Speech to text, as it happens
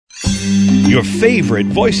Your favorite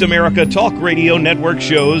Voice America Talk Radio Network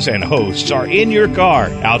shows and hosts are in your car,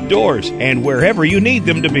 outdoors, and wherever you need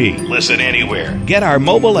them to be. Listen anywhere. Get our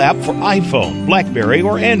mobile app for iPhone, BlackBerry,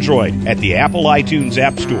 or Android at the Apple iTunes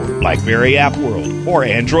App Store, BlackBerry App World, or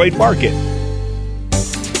Android Market.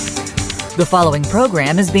 The following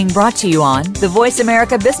program is being brought to you on the Voice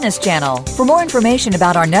America Business Channel. For more information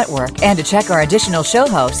about our network and to check our additional show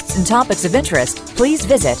hosts and topics of interest, please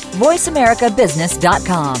visit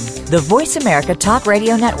voiceamericabusiness.com. The Voice America Talk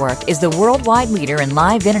Radio Network is the worldwide leader in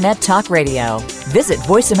live Internet talk radio. Visit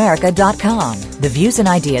voiceamerica.com. The views and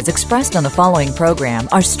ideas expressed on the following program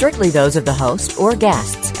are strictly those of the host or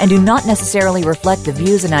guests and do not necessarily reflect the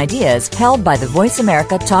views and ideas held by the Voice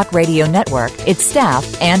America Talk Radio Network, its staff,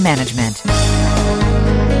 and management.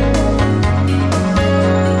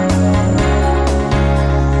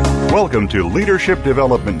 Welcome to Leadership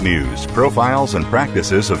Development News, profiles and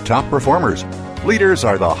practices of top performers. Leaders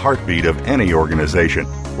are the heartbeat of any organization.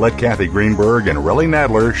 Let Kathy Greenberg and Relly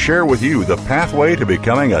Nadler share with you the pathway to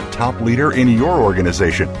becoming a top leader in your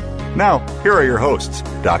organization. Now, here are your hosts,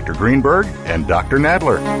 Dr. Greenberg and Dr.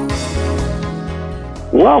 Nadler.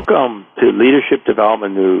 Welcome to Leadership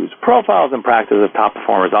Development News, profiles and practices of top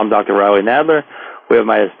performers. I'm Dr. Relly Nadler. We have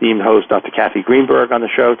my esteemed host, Dr. Kathy Greenberg, on the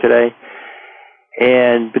show today.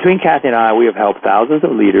 And between Kathy and I, we have helped thousands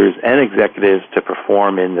of leaders and executives to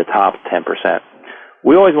perform in the top 10%.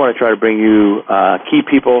 We always want to try to bring you key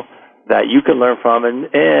people that you can learn from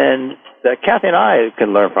and that Kathy and I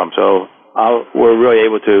can learn from. So we're really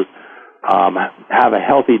able to have a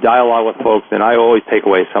healthy dialogue with folks, and I always take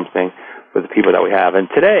away something with the people that we have. And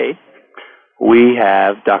today, we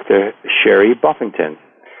have Dr. Sherry Buffington.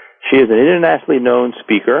 She is an internationally known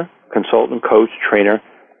speaker, consultant, coach, trainer,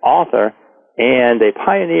 author, and a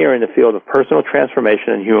pioneer in the field of personal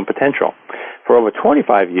transformation and human potential. For over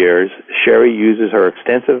 25 years, Sherry uses her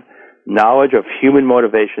extensive knowledge of human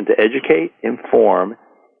motivation to educate, inform,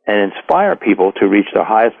 and inspire people to reach their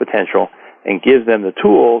highest potential and gives them the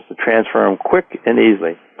tools to transform quick and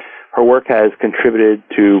easily. Her work has contributed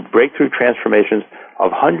to breakthrough transformations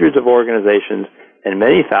of hundreds of organizations and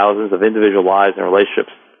many thousands of individual lives and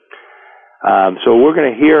relationships. So we're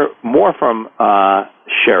going to hear more from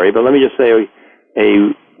Sherry, but let me just say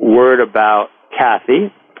a word about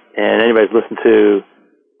Kathy. And anybody who's listened to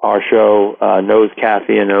our show knows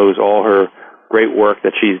Kathy and knows all her great work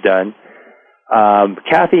that she's done.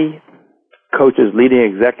 Kathy coaches leading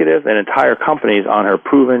executives and entire companies on her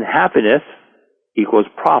proven happiness equals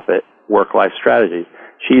profit work-life strategies.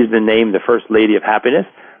 She's been named the First Lady of Happiness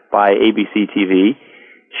by ABC TV.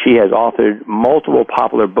 She has authored multiple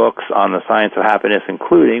popular books on the science of happiness,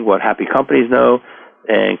 including What Happy Companies Know,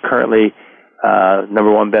 and currently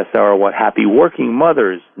 #1 bestseller, What Happy Working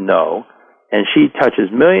Mothers Know. And she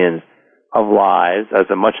touches millions of lives as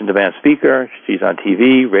a much-in-demand speaker. She's on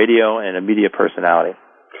TV, radio, and a media personality.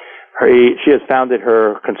 She has founded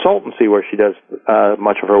her consultancy, where she does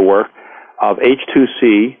much of her work, of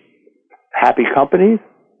H2C, Happy Companies,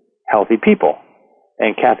 Healthy People.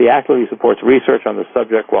 And Kathy actively supports research on the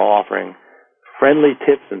subject while offering friendly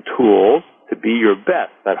tips and tools to be your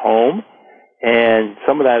best at home. And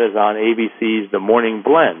some of that is on ABC's The Morning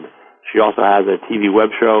Blend. She also has a TV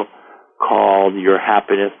web show called Your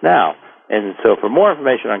Happiness Now. And so for more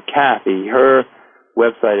information on Kathy, her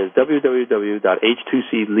website is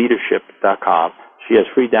www.h2cleadership.com. She has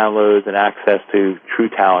free downloads and access to true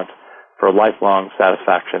talent for lifelong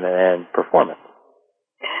satisfaction and performance.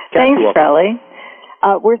 Thanks, Relly.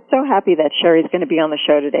 We're so happy that Sherry's going to be on the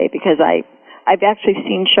show today because I've actually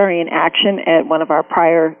seen Sherry in action at one of our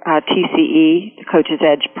prior TCE, the Coach's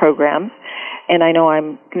Edge programs, and I know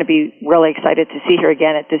I'm going to be really excited to see her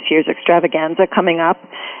again at this year's extravaganza coming up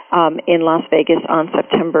in Las Vegas on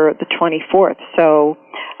September the 24th. So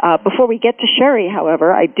before we get to Sherry,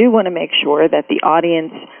 however, I do want to make sure that the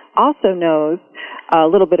audience also knows a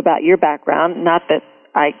little bit about your background, not that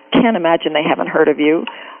I can't imagine they haven't heard of you,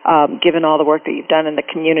 given all the work that you've done in the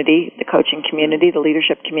community, the coaching community, the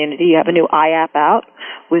leadership community. You have a new iApp out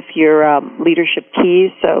with your leadership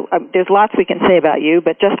keys. So there's lots we can say about you,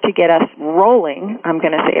 but just to get us rolling, I'm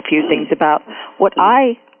going to say a few things about what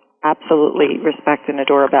I absolutely respect and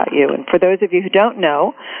adore about you. And for those of you who don't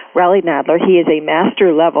know, Relly Nadler, he is a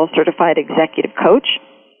master-level certified executive coach,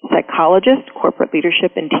 psychologist, corporate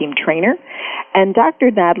leadership, and team trainer. And Dr.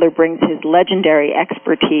 Nadler brings his legendary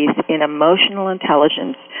expertise in emotional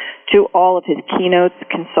intelligence to all of his keynotes,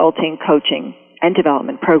 consulting, coaching, and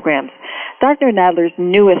development programs. Dr. Nadler's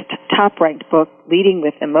newest top-ranked book, Leading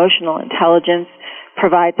with Emotional Intelligence,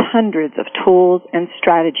 provides hundreds of tools and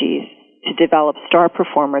strategies to develop star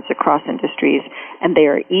performers across industries, and they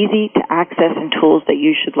are easy to access and tools that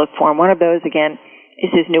you should look for. And one of those, again,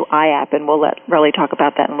 is his new iApp, and we'll let Relly talk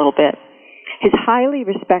about that in a little bit. His highly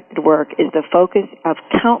respected work is the focus of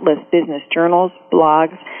countless business journals,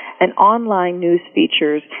 blogs, and online news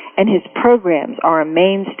features, and his programs are a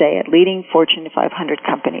mainstay at leading Fortune 500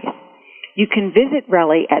 companies. You can visit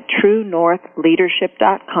Relly at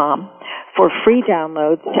truenorthleadership.com for free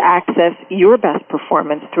downloads to access your best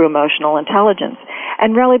performance through emotional intelligence.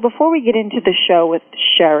 And Relly, before we get into the show with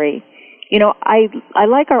Sherry, you know, I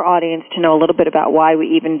like our audience to know a little bit about why we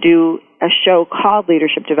even do a show called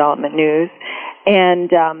Leadership Development News. And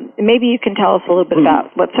maybe you can tell us a little bit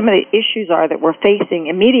about what some of the issues are that we're facing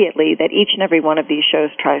immediately that each and every one of these shows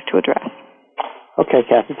tries to address. Okay,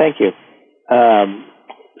 Kathy, thank you.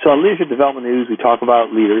 So on Leadership Development News, we talk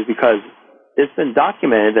about leaders because it's been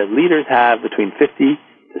documented that leaders have between 50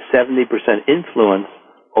 to 70% influence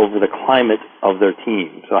over the climate of their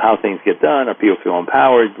team. So how things get done, are people feel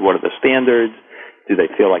empowered, what are the standards, do they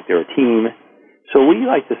feel like they're a team? So we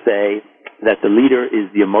like to say that the leader is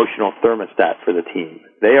the emotional thermostat for the team.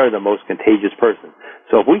 They are the most contagious person.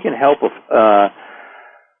 So if we can help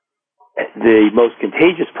the most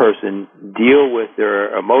contagious person deal with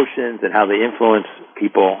their emotions and how they influence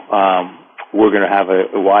people, we're going to have a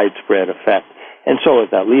widespread effect, and so is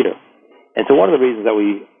that leader. And so one of the reasons that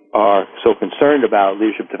we are so concerned about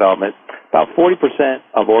leadership development, about 40%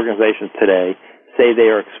 of organizations today say they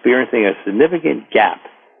are experiencing a significant gap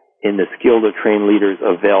in the skilled or trained leaders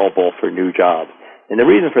available for new jobs. And the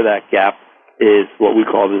reason for that gap is what we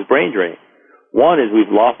call this brain drain. One is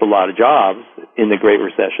we've lost a lot of jobs in the Great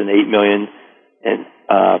Recession. 8 million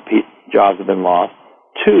jobs have been lost.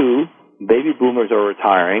 Two, baby boomers are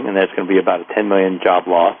retiring, and that's going to be about a 10 million job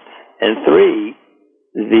loss. And three,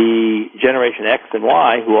 the Generation X and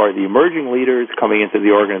Y, who are the emerging leaders coming into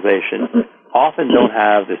the organization, often don't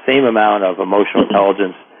have the same amount of emotional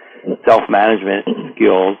intelligence, self-management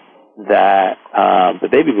skills that the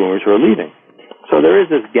baby boomers who are leaving. So there is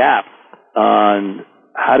this gap on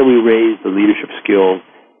how do we raise the leadership skills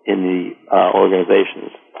in the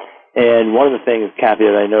organizations. And one of the things, Kathy,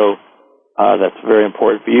 that I know that's very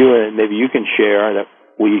important for you, and maybe you can share, that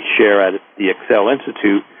we share at the Excel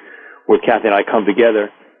Institute, where Kathy and I come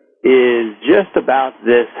together, is just about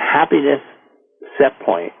this happiness set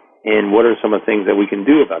point, and what are some of the things that we can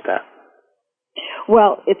do about that?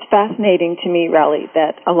 Well, it's fascinating to me, Relly,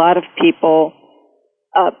 that a lot of people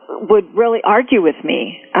would really argue with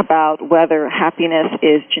me about whether happiness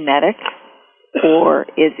is genetic or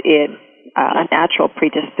is it a natural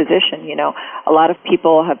predisposition. You know, a lot of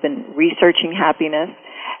people have been researching happiness,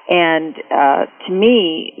 and to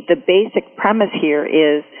me, the basic premise here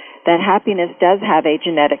is that happiness does have a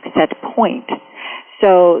genetic set point.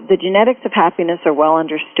 So the genetics of happiness are well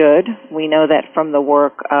understood. We know that from the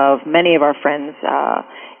work of many of our friends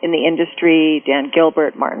in the industry, Dan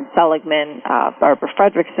Gilbert, Martin Seligman, Barbara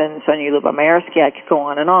Fredrickson, Sonia Lubomirski, I could go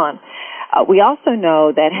on and on. We also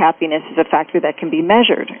know that happiness is a factor that can be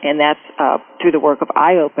measured, and that's through the work of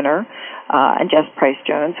Eye Opener and Jess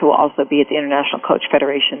Price-Jones, who will also be at the International Coach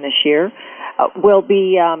Federation this year. We'll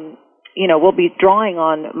be drawing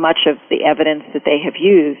on much of the evidence that they have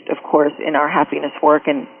used, of course, in our happiness work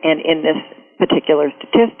and in this particular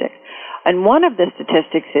statistic. And one of the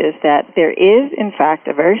statistics is that there is, in fact,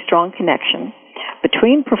 a very strong connection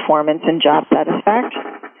between performance and job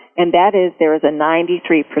satisfaction, and that is there is a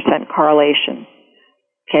 93% correlation,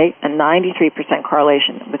 okay, a 93%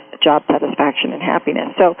 correlation with job satisfaction and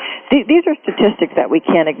happiness. So these are statistics that we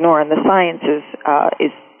can't ignore, and the science is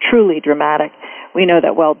truly dramatic. We know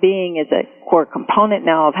that well-being is a core component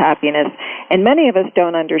now of happiness, and many of us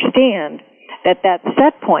don't understand that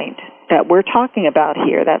set point that we're talking about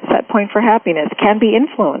here, that set point for happiness, can be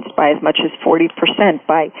influenced by as much as 40%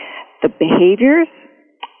 by the behaviors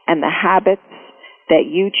and the habits that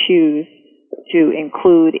you choose to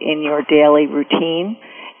include in your daily routine.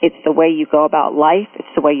 It's the way you go about life.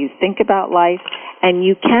 It's the way you think about life. And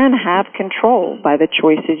you can have control by the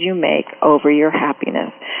choices you make over your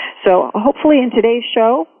happiness. So hopefully in today's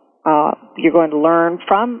show, you're going to learn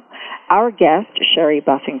from our guest, Sherry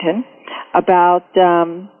Buffington, about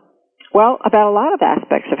a lot of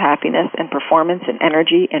aspects of happiness and performance and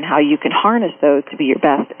energy and how you can harness those to be your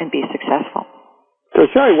best and be successful. So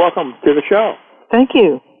Sherry, welcome to the show. Thank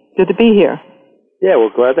you. Good to be here. Yeah,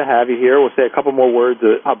 we're glad to have you here. We'll say a couple more words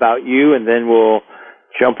about you, and then we'll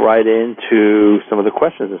jump right into some of the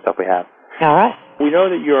questions and stuff we have. All right. We know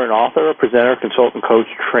that you're an author, a presenter, consultant, coach,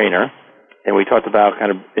 trainer, and we talked about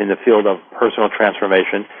kind of in the field of personal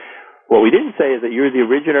transformation. What we didn't say is that you're the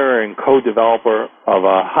originator and co-developer of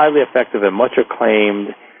a highly effective and much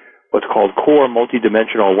acclaimed what's called CORE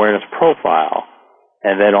Multidimensional Awareness Profile,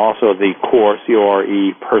 and then also the CORE,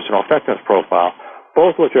 C-O-R-E, Personal Effectiveness Profile,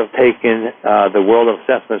 both which have taken the world of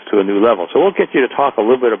assessments to a new level. So we'll get you to talk a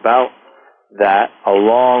little bit about that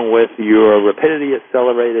along with your rapidity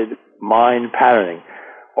accelerated mind patterning,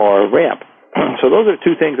 or RAMP. So those are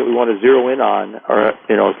two things that we want to zero in on, or,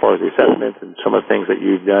 as far as the assessments and some of the things that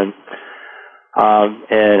you've done,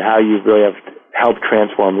 and how you really have helped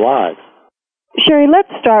transform lives. Sherry,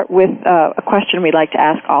 let's start with a question we'd like to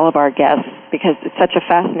ask all of our guests, because it's such a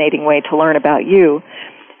fascinating way to learn about you.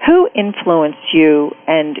 Who influenced you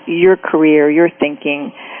and your career, your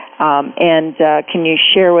thinking, and can you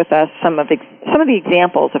share with us some of the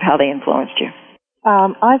examples of how they influenced you?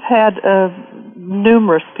 I've had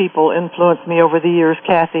numerous people influence me over the years,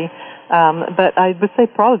 Kathy, but I would say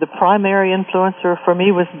probably the primary influencer for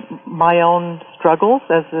me was my own struggles,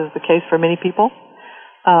 as is the case for many people.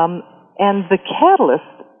 And the catalyst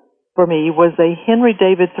for me was a Henry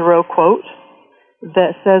David Thoreau quote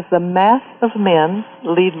that says, "The mass of men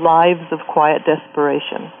lead lives of quiet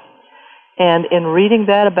desperation." And in reading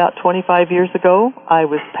that about 25 years ago, I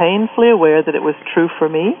was painfully aware that it was true for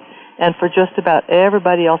me and for just about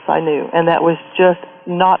everybody else I knew, and that was just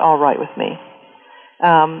not all right with me.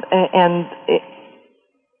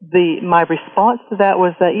 My response to that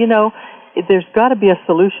was that, there's got to be a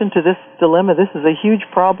solution to this dilemma. This is a huge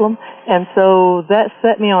problem, and so that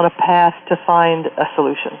set me on a path to find a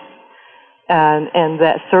solution. And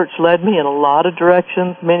that search led me in a lot of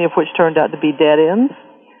directions, many of which turned out to be dead ends.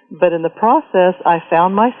 But in the process, I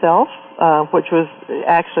found myself, which was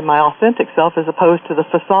actually my authentic self, as opposed to the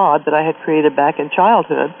facade that I had created back in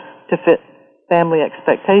childhood to fit family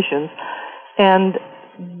expectations. And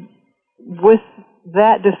with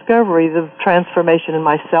that discovery, the transformation in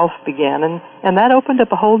myself began, and that opened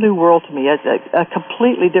up a whole new world to me, a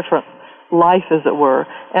completely different life, as it were.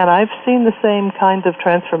 And I've seen the same kind of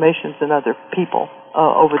transformations in other people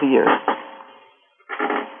over the years.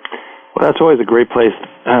 Well, that's always a great place,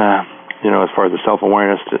 as far as the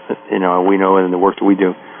self-awareness, we know in the work that we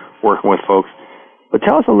do, working with folks. But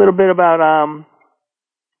tell us a little bit about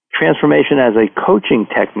transformation as a coaching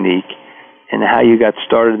technique, and how you got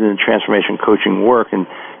started in the transformation coaching work. And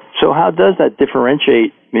so how does that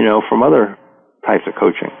differentiate, from other types of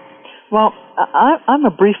coaching? Well, I'm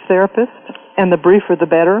a brief therapist, and the briefer the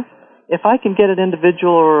better. If I can get an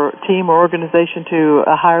individual or team or organization to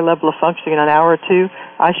a higher level of functioning in an hour or two,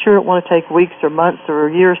 I sure don't want to take weeks or months or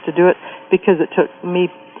years to do it, because it took me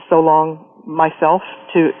so long myself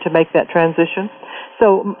to make that transition.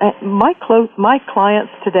 So my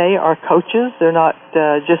clients today are coaches. They're not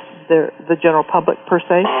just the general public per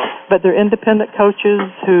se, but they're independent coaches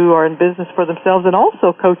who are in business for themselves, and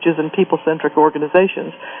also coaches in people-centric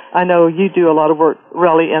organizations. I know you do a lot of work,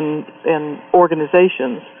 really, in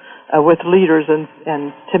organizations with leaders,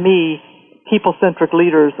 and to me, people-centric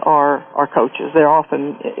leaders are coaches. They're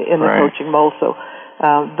often in the coaching mold. So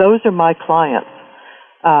those are my clients.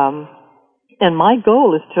 And my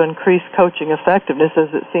goal is to increase coaching effectiveness,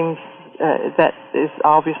 as it seems that is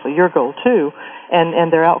obviously your goal too,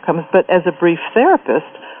 and their outcomes. But as a brief therapist,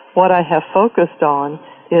 what I have focused on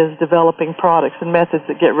is developing products and methods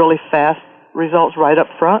that get really fast results right up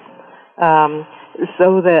front,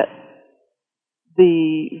 so that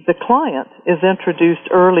the client is introduced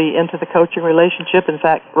early into the coaching relationship, in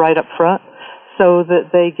fact, right up front, so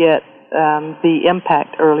that they get the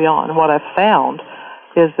impact early on. And what I've found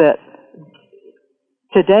is that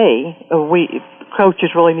today,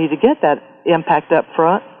 coaches really need to get that impact up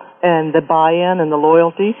front, and the buy-in and the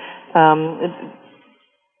loyalty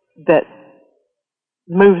that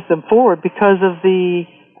moves them forward, because of the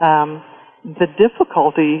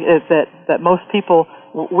difficulty that most people,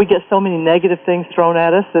 we get so many negative things thrown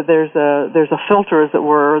at us that there's a filter, as it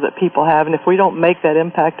were, that people have, and if we don't make that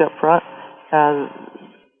impact up front,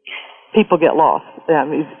 people get lost.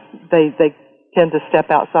 They tend to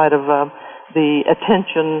step outside of the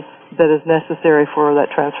attention that is necessary for that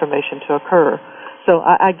transformation to occur. So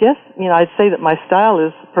I guess, I'd say that my style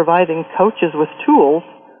is providing coaches with tools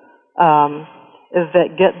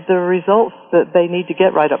that get the results that they need to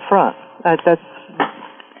get right up front. That's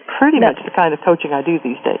pretty much the kind of coaching I do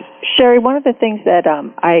these days. Sherry, one of the things that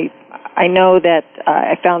I know that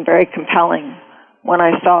I found very compelling when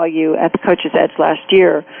I saw you at the Coach's Edge last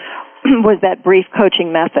year was that brief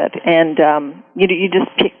coaching method. And you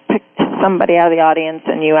just picked somebody out of the audience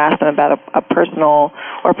and you asked them about a personal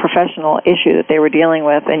or professional issue that they were dealing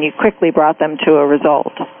with, and you quickly brought them to a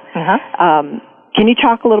result. Can you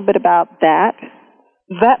talk a little bit about that?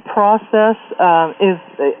 That process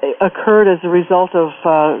occurred as a result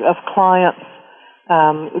of clients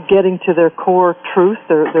getting to their core truth,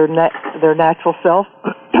 their natural self,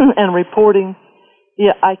 and reporting.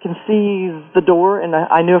 Yeah, I can see the door, and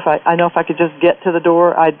I know if I could just get to the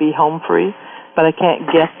door, I'd be home free, but I can't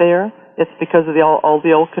get there. It's because of all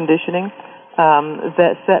the old conditioning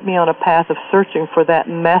that set me on a path of searching for that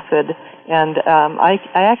method. And I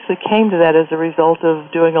actually came to that as a result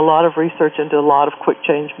of doing a lot of research into a lot of quick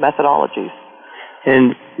change methodologies.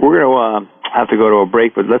 And we're going to have to go to a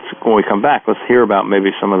break, but when we come back, let's hear about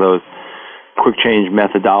maybe some of those quick change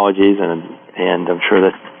methodologies, and I'm sure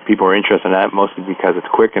that people are interested in that, mostly because it's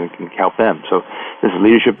quick and it can help them. So this is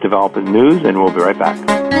Leadership Development News, and we'll be right back.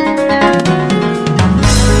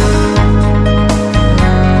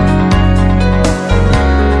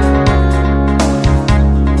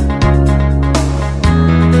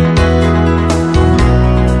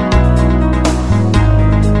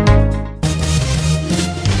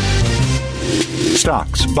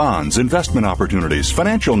 Stocks, bonds, investment opportunities,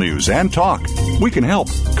 financial news, and talk. We can help.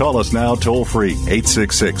 Call us now toll-free,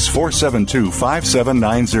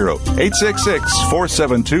 866-472-5790,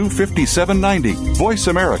 866-472-5790, Voice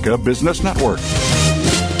America Business Network.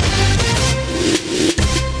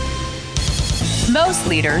 Most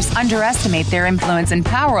leaders underestimate their influence and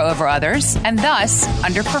power over others and thus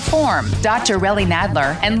underperform. Dr. Relly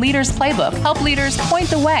Nadler and Leaders Playbook help leaders point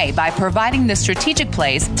the way by providing the strategic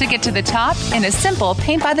plays to get to the top in a simple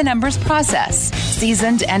paint-by-the-numbers process.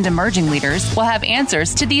 Seasoned and emerging leaders will have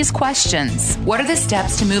answers to these questions. What are the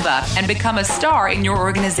steps to move up and become a star in your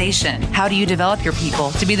organization? How do you develop your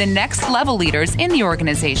people to be the next level leaders in the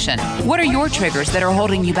organization? What are your triggers that are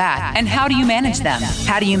holding you back, and how do you manage them?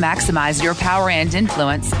 How do you maximize your power and influence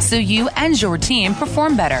so you and your team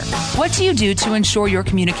perform better? What do you do to ensure your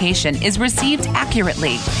communication is received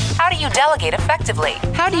accurately? How do you delegate effectively?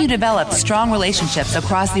 How do you develop strong relationships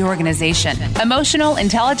across the organization? Emotional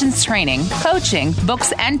intelligence training, coaching,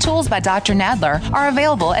 books, and tools by Dr. Nadler are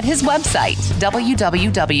available at his website,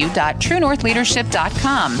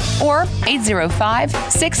 www.truenorthleadership.com or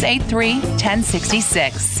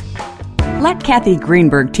 805-683-1066. Let Kathy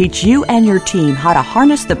Greenberg teach you and your team how to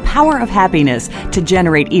harness the power of happiness to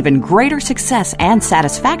generate even greater success and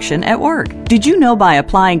satisfaction at work. Did you know by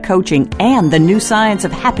applying coaching and the new science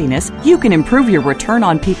of happiness, you can improve your return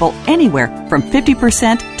on people anywhere from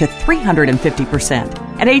 50% to 350%?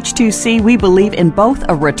 At H2C, we believe in both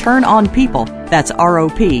a return on people, that's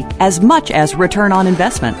ROP, as much as return on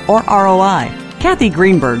investment, or ROI. Kathy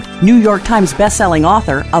Greenberg, New York Times bestselling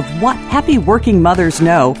author of What Happy Working Mothers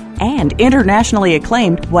Know and internationally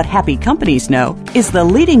acclaimed What Happy Companies Know, is the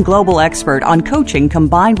leading global expert on coaching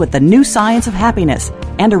combined with the new science of happiness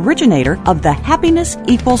and originator of the Happiness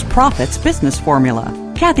Equals Profits business formula.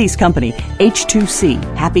 Kathy's company, H2C,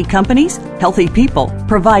 Happy Companies, Healthy People,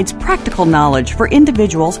 provides practical knowledge for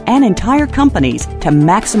individuals and entire companies to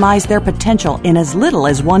maximize their potential in as little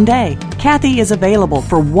as one day. Kathy is available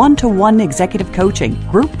for one-to-one executive coaching,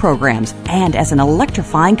 group programs, and as an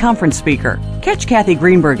electrifying conference speaker. Catch Kathy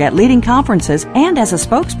Greenberg at leading conferences and as a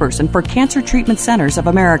spokesperson for Cancer Treatment Centers of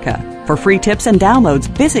America. For free tips and downloads,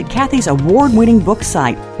 visit Kathy's award-winning book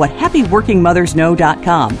site,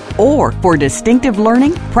 whathappyworkingmothersknow.com. Or for distinctive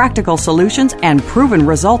learning, practical solutions, and proven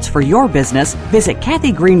results for your business, visit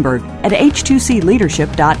Kathy Greenberg at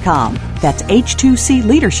h2cleadership.com. That's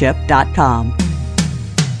h2cleadership.com.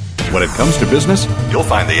 When it comes to business, you'll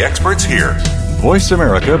find the experts here. Voice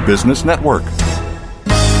America Business Network.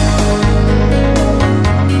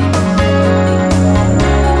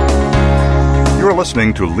 You're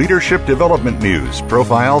listening to Leadership Development News,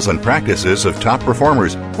 Profiles and Practices of Top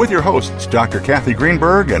Performers with your hosts, Dr. Kathy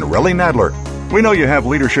Greenberg and Relly Nadler. We know you have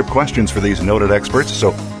leadership questions for these noted experts,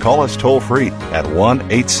 so call us toll-free at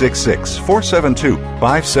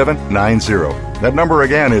 1-866-472-5790. That number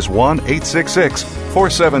again is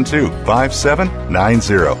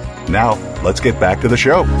 1-866-472-5790. Now, let's get back to the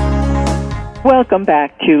show. Welcome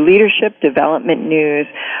back to Leadership Development News.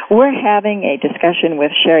 We're having a discussion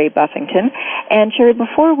with Sherry Buffington. And Sherry,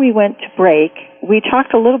 before we went to break, we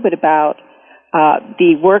talked a little bit about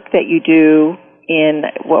the work that you do in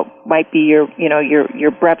what might be your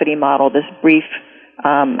brevity model, this brief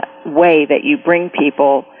way that you bring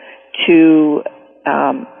people to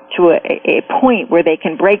a point where they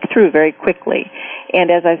can break through very quickly.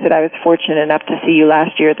 And as I said, I was fortunate enough to see you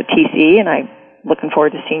last year at the TCE, and I'm looking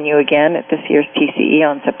forward to seeing you again at this year's TCE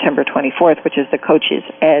on September 24th, which is the Coach's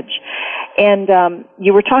Edge. And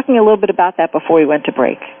you were talking a little bit about that before we went to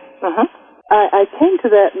break. Uh-huh. I came to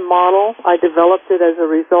that model. I developed it as a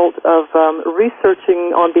result of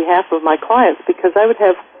researching on behalf of my clients, because I would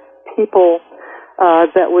have people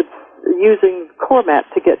that would, using CORE Map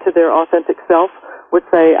to get to their authentic self, would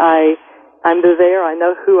say, I I'm there. I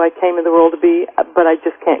know who I came in the world to be, but I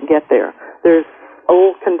just can't get there. There's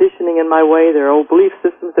old conditioning in my way. There are old belief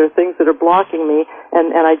systems. There are things that are blocking me,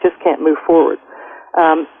 and I just can't move forward.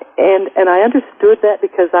 And I understood that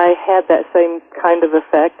because I had that same kind of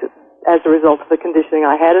effect as a result of the conditioning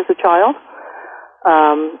I had as a child.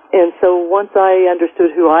 And so once I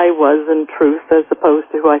understood who I was in truth as opposed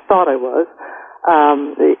to who I thought I was,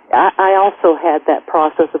 I also had that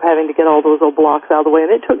process of having to get all those old blocks out of the way, and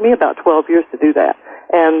it took me about 12 years to do that.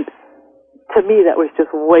 And to me, that was just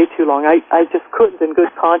way too long. I just couldn't, in good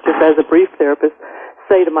conscience, as a brief therapist,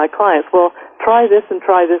 say to my clients, well, try this and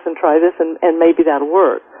try this and try this, and maybe that'll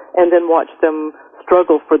work, and then watch them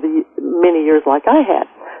struggle for the many years like I had.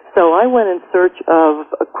 So I went in search of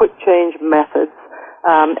quick change methods,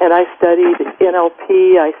 and I studied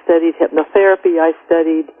NLP, I studied hypnotherapy, I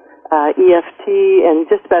studied EFT, and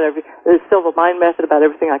just about the Silver Mind method, about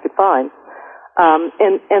everything I could find.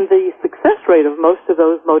 And the success rate of most of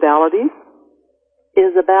those modalities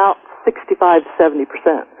is about 65 to 70%.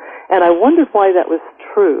 And I wondered why that was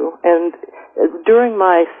true. And during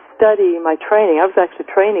my study, my training, I was actually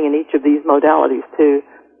training in each of these modalities to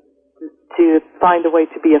find a way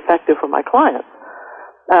to be effective for my clients.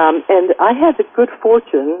 And I had the good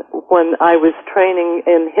fortune when I was training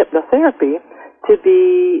in hypnotherapy to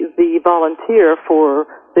be the volunteer for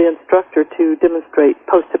the instructor to demonstrate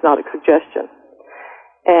post-hypnotic suggestion.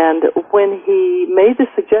 And when he made the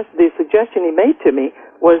suggestion he made to me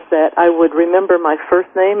was that I would remember my first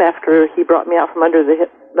name after he brought me out from under the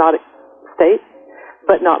hypnotic state,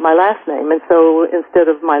 but not my last name. And so instead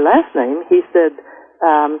of my last name, he said,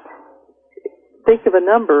 think of a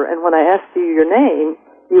number, and when I ask you your name,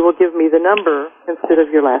 you will give me the number instead of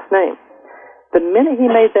your last name. The minute he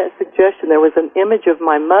made that suggestion, there was an image of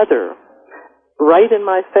my mother right in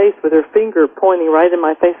my face with her finger pointing right in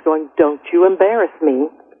my face going, don't you embarrass me.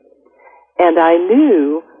 And I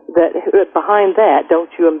knew that behind that, don't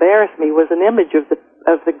you embarrass me, was an image of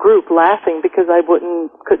the group laughing because I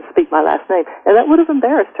couldn't speak my last name. And that would have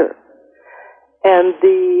embarrassed her. And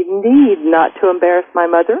the need not to embarrass my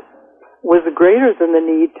mother was greater than the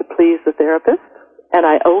need to please the therapist, and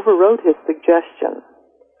I overrode his suggestion.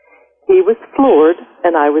 He was floored,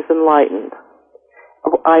 and I was enlightened.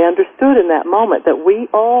 I understood in that moment that we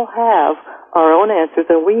all have our own answers,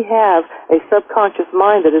 and we have a subconscious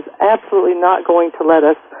mind that is absolutely not going to let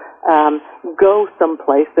us go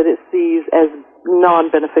someplace that it sees as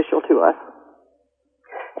non-beneficial to us.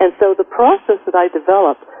 And so the process that I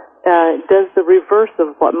developed does the reverse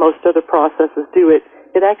of what most other processes do. It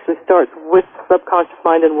actually starts with the subconscious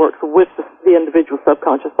mind and works with the individual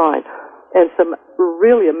subconscious mind. And some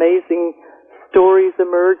really amazing stories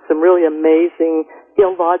emerge, some really amazing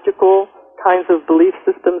illogical kinds of belief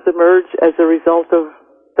systems emerge as a result of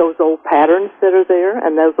those old patterns that are there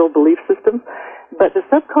and those old belief systems. But the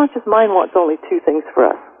subconscious mind wants only two things for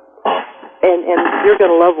us. And you're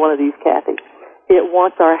going to love one of these, Kathy. It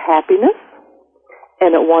wants our happiness,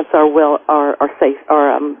 and it wants our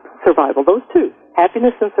survival. Those two,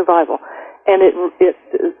 happiness and survival. And it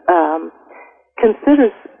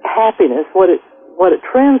considers happiness, what it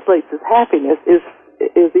translates as happiness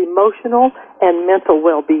is emotional and mental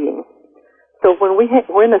well-being. So when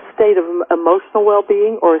we're in a state of emotional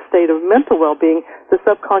well-being or a state of mental well-being, the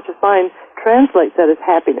subconscious mind translates that as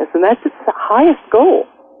happiness, and that's its highest goal.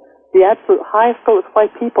 The absolute highest goal is why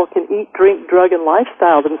people can eat, drink, drug, and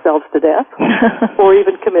lifestyle themselves to death or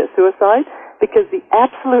even commit suicide, because the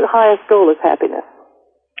absolute highest goal is happiness.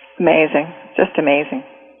 Amazing. Just amazing.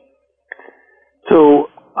 So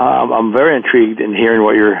I'm very intrigued in hearing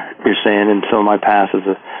what you're saying. In some of my past as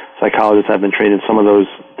a psychologist, I've been trained in some of those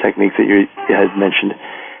techniques that you had mentioned.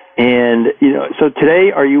 And, so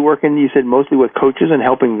today are you working, you said, mostly with coaches and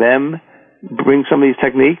helping them bring some of these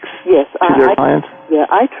techniques to their clients? Yeah,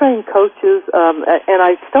 I train coaches, and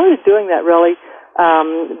I started doing that really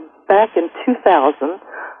back in 2000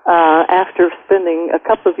 after spending a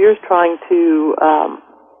couple of years trying to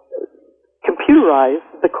computerize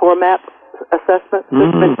the CORE Map assessment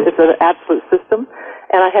system. It's an absolute system.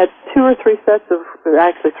 And I had three sets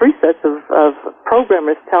of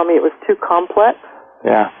programmers tell me it was too complex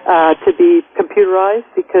to be computerized,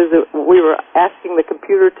 because we were asking the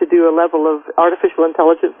computer to do a level of artificial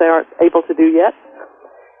intelligence they aren't able to do yet.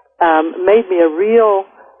 Made me a real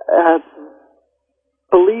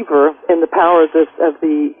believer in the power of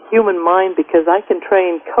the human mind, because I can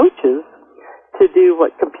train coaches to do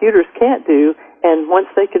what computers can't do, and once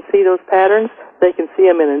they can see those patterns, they can see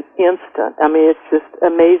them in an instant. I mean, it's just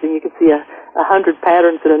amazing. You can see 100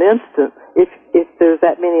 patterns in an instant if there's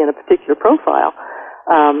that many in a particular profile.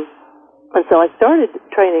 And so I started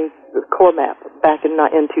training the CORE Map back in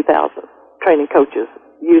 2000. training coaches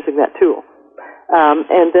using that tool.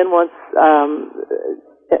 And then once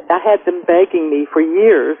I had them begging me for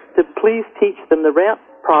years to please teach them the ramp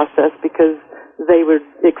process because they would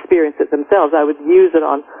experience it themselves. I would use it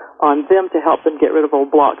on them to help them get rid of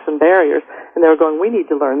old blocks and barriers. And they were going, we need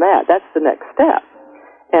to learn that. That's the next step.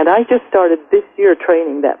 And I just started this year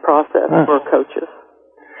training that process for coaches.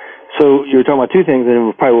 So you were talking about two things, and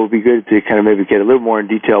it probably would be good to kind of maybe get a little more in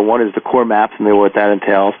detail. One is the core maps and what that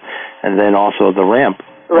entails, and then also the ramp.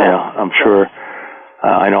 Right. You know, I'm sure,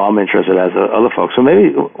 I know I'm interested as other folks. So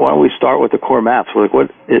maybe why don't we start with the core maps? Like what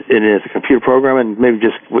it is, a computer program, and maybe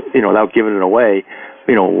just, without giving it away,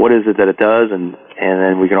 what is it that it does, and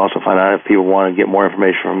then we can also find out if people want to get more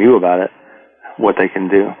information from you about it, what they can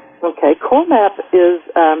do. Okay, Core Map is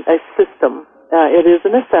a system. It is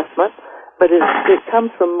an assessment, but it comes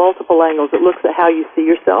from multiple angles. It looks at how you see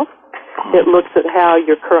yourself. It looks at how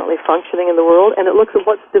you're currently functioning in the world, and it looks at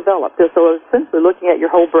what's developed. So essentially looking at your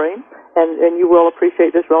whole brain, and you will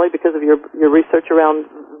appreciate this, really, because of your research around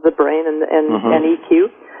the brain and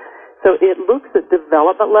EQ. So it looks at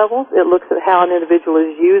development levels. It looks at how an individual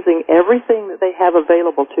is using everything that they have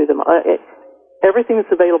available to them, everything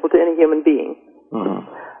that's available to any human being.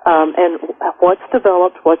 And what's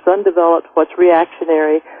developed, what's undeveloped, what's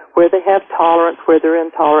reactionary, where they have tolerance, where they're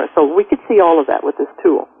intolerant. So we could see all of that with this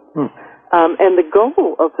tool. And the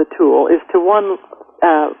goal of the tool is to,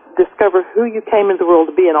 discover who you came into the world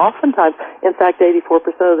to be. And oftentimes, in fact, 84%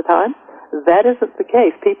 of the time, that isn't the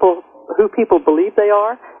case. Who people believe they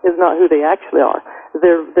are is not who they actually are.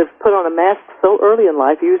 They've put on a mask so early in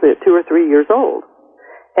life, usually at 2 or 3 years old.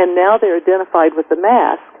 And now they're identified with the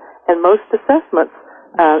mask. And most assessments,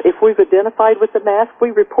 if we've identified with the mask,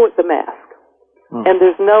 we report the mask. And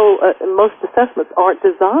there's most assessments aren't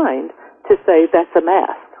designed to say that's a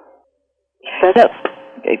mask.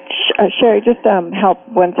 Sherry, just help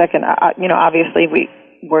 1 second. Obviously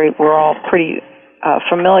we're all pretty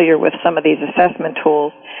familiar with some of these assessment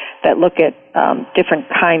tools that look at different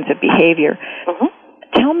kinds of behavior.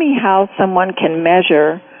 Tell me how someone can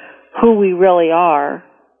measure who we really are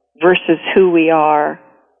versus who we are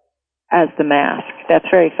as the mask. That's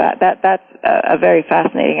that's a very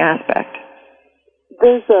fascinating aspect.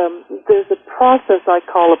 There's a process I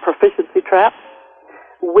call a proficiency trap.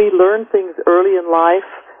 We learn things early in life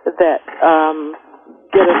that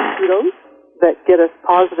get us kudos, that get us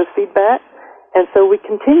positive feedback, and so we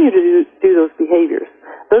continue to do those behaviors.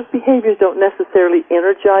 Those behaviors don't necessarily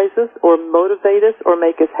energize us or motivate us or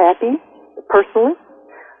make us happy personally,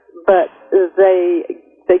 but they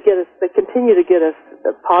continue to get us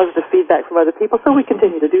positive feedback from other people, so we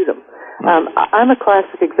continue to do them. I'm a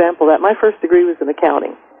classic example of that. My first degree was in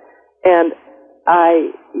accounting, and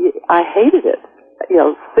I hated it.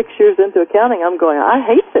 6 years into accounting, I'm going, I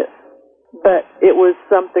hate this. But it was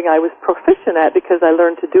something I was proficient at because I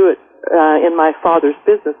learned to do it in my father's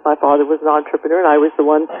business. My father was an entrepreneur, and I was the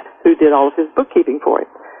one who did all of his bookkeeping for him.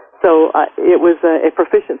 So it was a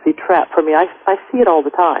proficiency trap for me. I see it all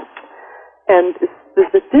the time. And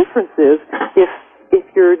the difference is if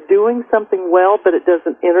you're doing something well but it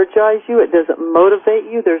doesn't energize you, it doesn't motivate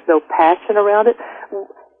you, there's no passion around it.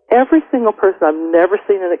 Every single person, I've never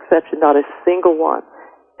seen an exception, not a single one.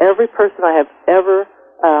 Every person I have ever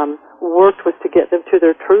worked with to get them to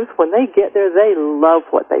their truth, when they get there, they love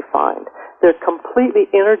what they find. They're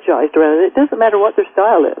completely energized around it. It doesn't matter what their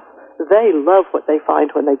style is. They love what they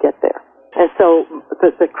find when they get there. And so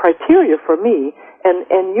the criteria for me,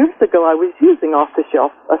 and years ago I was using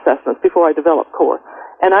off-the-shelf assessments before I developed CORE.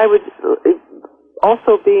 And I would,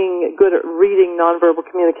 also being good at reading nonverbal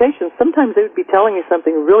communication, sometimes they would be telling me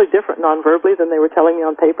something really different nonverbally than they were telling me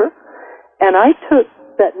on paper. And I took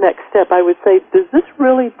that next step. I would say, does this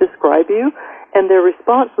really describe you? And their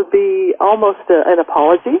response would be almost an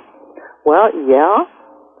apology. Well, yeah.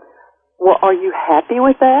 Well, are you happy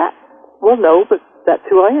with that? Well, no, but that's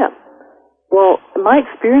who I am. Well, my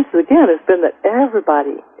experience, again, has been that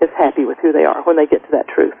everybody is happy with who they are when they get to that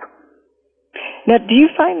truth. Now, do you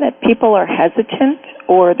find that people are hesitant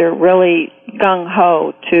or they're really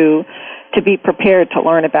gung-ho to be prepared to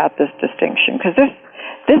learn about this distinction? Because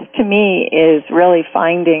this to me is really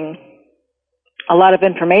finding a lot of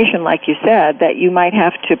information, like you said, that you might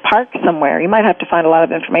have to park somewhere. You might have to find a lot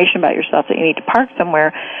of information about yourself that you need to park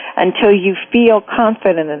somewhere until you feel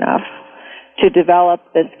confident enough to develop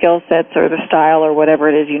the skill sets or the style or whatever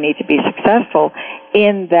it is you need to be successful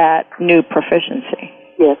in that new proficiency.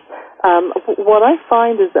 Yes. What I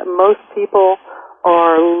find is that most people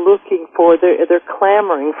are looking for, they're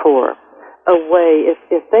clamoring for a way,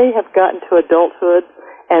 if they have gotten to adulthood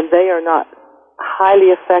and they are not highly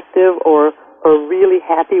effective or really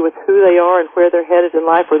happy with who they are and where they're headed in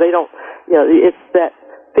life, or they don't, it's that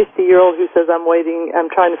 50-year-old who says, I'm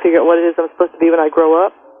trying to figure out what it is I'm supposed to be when I grow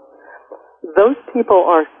up. Those people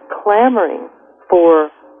are clamoring for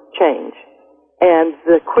change. And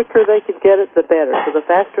the quicker they could get it, the better. So the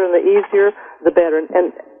faster and the easier, the better.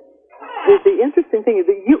 And the interesting thing is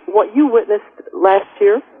that what you witnessed last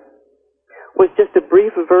year was just a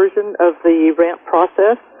brief version of the ramp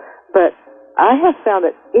process. But I have found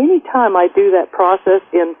that any time I do that process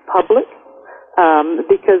in public,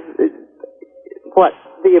 because what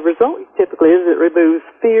the result typically is, it removes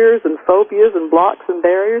fears and phobias and blocks and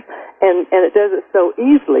barriers, and it does it so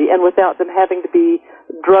easily and without them having to be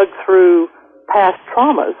drugged through past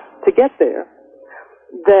traumas to get there,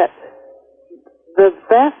 that the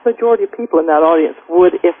vast majority of people in that audience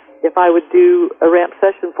would, if I would do a ramp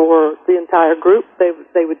session for the entire group, they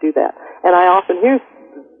would do that. And I often hear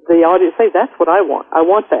the audience say, that's what I want. I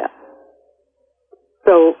want that.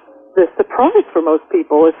 So the surprise for most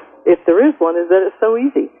people, if there is one, is that it's so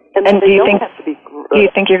easy. And do you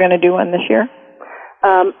think you're going to do one this year?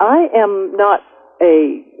 I am not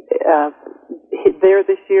there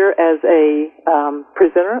this year as a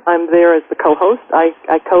presenter. I'm there as the co-host.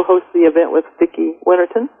 I co-host the event with Vicki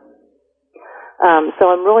Winterton. So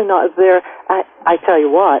I'm really not there. I tell you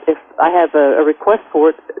what, if I have a request for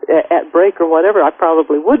it at break or whatever, I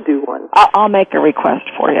probably would do one. I'll make a request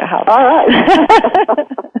for you. All right.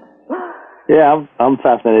 Yeah, I'm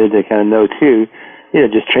fascinated to kind of know, too,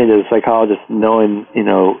 just trained as a psychologist, knowing,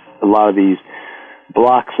 a lot of these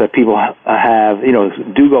blocks that people have,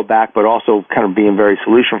 do go back, but also kind of being very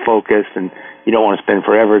solution-focused, and you don't want to spend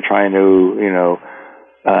forever trying to,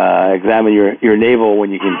 examine your navel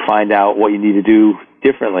when you can find out what you need to do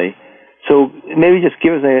differently. So maybe just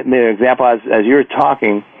give us an example. As you're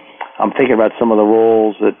talking, I'm thinking about some of the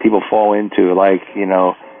roles that people fall into, like,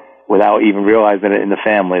 without even realizing it in the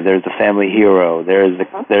family. There's the family hero. There's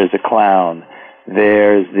the clown.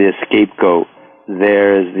 There's the scapegoat.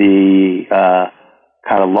 There's the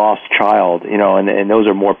kind of lost child, and those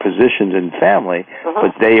are more positions in family,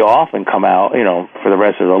 but they often come out, for the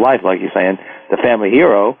rest of their life, like you're saying. The family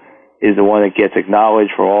hero is the one that gets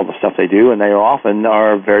acknowledged for all the stuff they do, and they often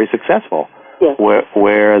are very successful. Yes.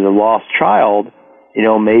 Where the lost child,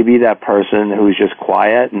 maybe that person who's just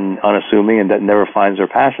quiet and unassuming and that never finds their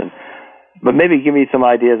passion. But maybe give me some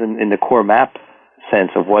ideas in the core map sense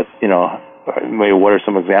of what, maybe what are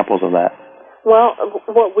some examples of that? Well,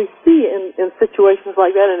 what we see in situations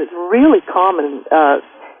like that, and it's really common,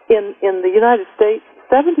 in the United States,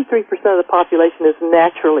 73% of the population is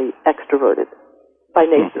naturally extroverted by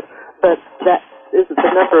nature. But that isn't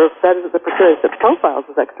the percentage that profiles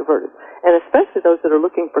as extroverted. And especially those that are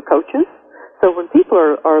looking for coaches. So when people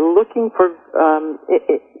are looking for,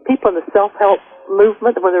 people in the self-help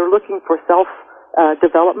movement, when they're looking for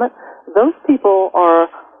self-development, those people are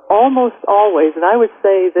almost always, and I would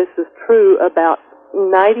say this is true about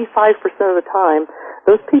 95% of the time,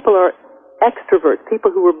 those people are extroverts,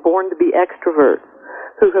 people who were born to be extroverts,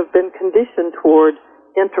 who have been conditioned toward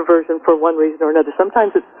introversion for one reason or another.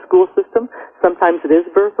 Sometimes it's the school system, sometimes it is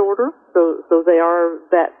birth order, so they are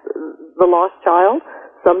the lost child.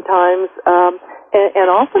 Sometimes, and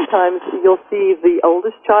oftentimes you'll see the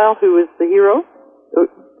oldest child who is the hero,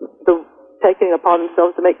 taking it upon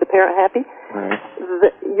themselves to make the parent happy. Right.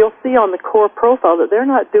 You'll see on the core profile that they're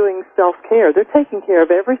not doing self-care. They're taking care of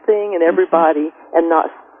everything and everybody and not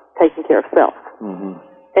taking care of self. Mm-hmm.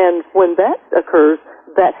 And when that occurs,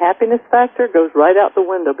 that happiness factor goes right out the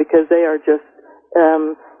window because they are just,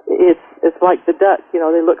 it's like the duck. They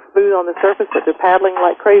look smooth on the surface, but they're paddling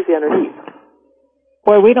like crazy underneath.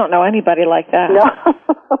 Boy, we don't know anybody like that. No.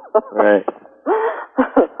 Right.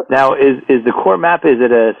 Now, is the core map? Is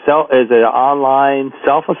it an online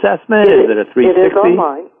self-assessment? Is it a 360? It is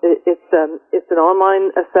online. It's an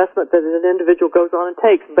online assessment that an individual goes on and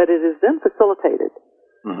takes, but it is then facilitated.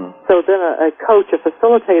 Mm-hmm. So then a coach, a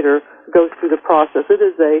facilitator, goes through the process.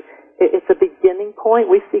 It's a beginning point.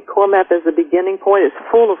 We see core map as a beginning point. It's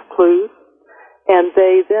full of clues, and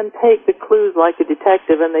they then take the clues like a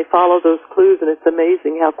detective, and they follow those clues, and it's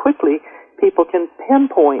amazing how quickly people can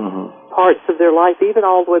pinpoint parts of their life, even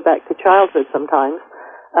all the way back to childhood sometimes,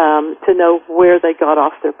 to know where they got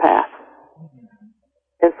off their path.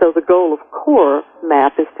 And so the goal of CORE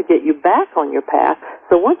map is to get you back on your path.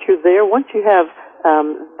 So once you're there, once you have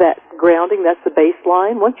that grounding, that's the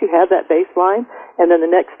baseline. Once you have that baseline, and then the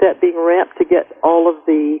next step being ramped to get all of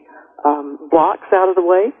the blocks out of the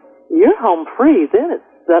way, you're home free. Then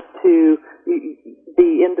it's up to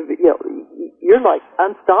the individual. You're like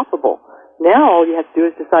unstoppable. Now all you have to do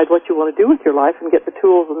is decide what you want to do with your life and get the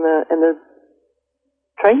tools and the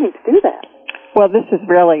training to do that. Well, this is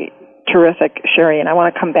really terrific, Sherry, and I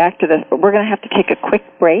want to come back to this, but we're going to have to take a quick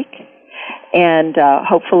break, and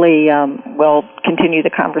hopefully we'll continue the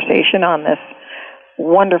conversation on this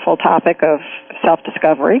wonderful topic of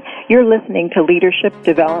self-discovery. You're listening to Leadership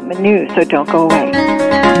Development News, so don't go away.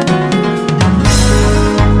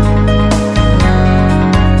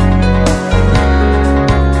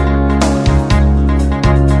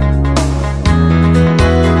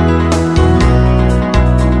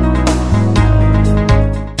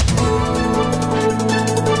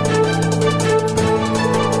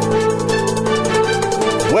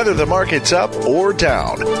 Whether the market's up or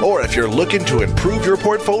down, or if you're looking to improve your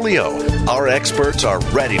portfolio, our experts are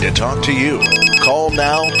ready to talk to you. Call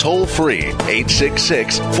now toll free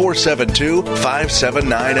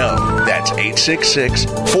 866-472-5790. That's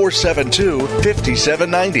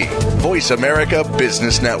 866-472-5790. Voice America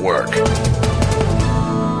Business Network.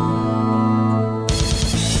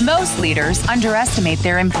 Most leaders underestimate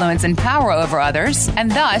their influence and power over others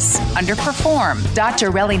and thus underperform. Dr.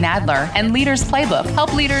 Relly Nadler and Leaders Playbook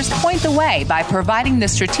help leaders point the way by providing the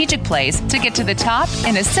strategic plays to get to the top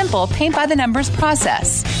in a simple paint-by-the-numbers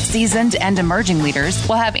process. Seasoned and emerging leaders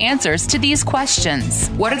will have answers to these questions.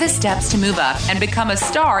 What are the steps to move up and become a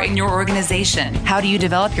star in your organization? How do you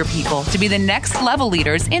develop your people to be the next level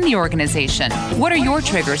leaders in the organization? What are your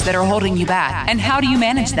triggers that are holding you back, and how do you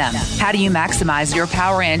manage them? How do you maximize your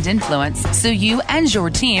power and influence so you and your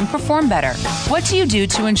team perform better? What do you do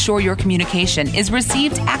to ensure your communication is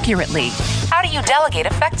received accurately? How do you delegate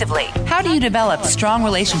effectively? How do you develop strong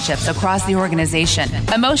relationships across the organization?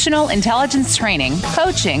 Emotional intelligence training,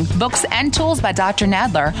 coaching, books, and tools by Dr.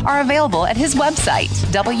 Nadler are available at his website,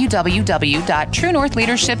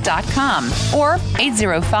 www.truenorthleadership.com or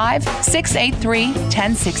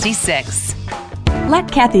 805-683-1066.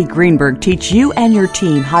 Let Kathy Greenberg teach you and your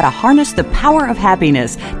team how to harness the power of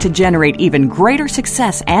happiness to generate even greater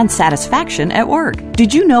success and satisfaction at work.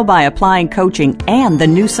 Did you know by applying coaching and the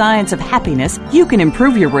new science of happiness, you can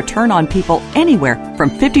improve your return on people anywhere from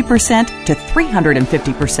 50% to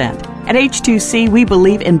 350%? At H2C, we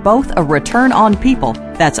believe in both a return on people,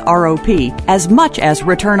 that's ROP, as much as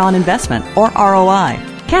return on investment, or ROI.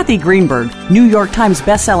 Kathy Greenberg, New York Times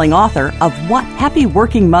bestselling author of What Happy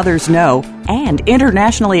Working Mothers Know and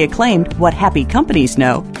internationally acclaimed What Happy Companies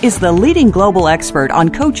Know, is the leading global expert on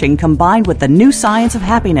coaching combined with the new science of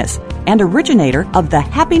happiness and originator of the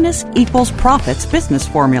Happiness Equals Profits business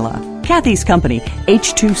formula. Kathy's company,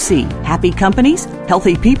 H2C, Happy Companies,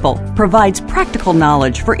 Healthy People, provides practical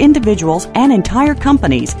knowledge for individuals and entire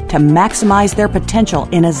companies to maximize their potential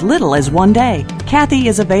in as little as one day. Kathy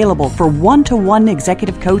is available for one-to-one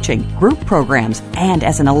executive coaching, group programs, and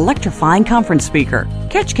as an electrifying conference speaker.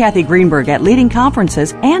 Catch Kathy Greenberg at leading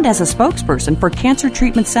conferences and as a spokesperson for Cancer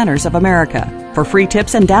Treatment Centers of America. For free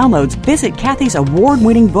tips and downloads, visit Kathy's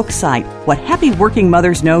award-winning book site,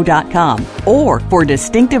 whathappyworkingmothersknow.com. Or for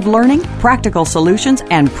distinctive learning, practical solutions,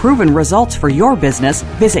 and proven results for your business,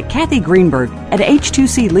 visit Kathy Greenberg at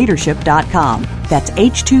h2cleadership.com. That's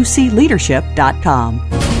h2cleadership.com.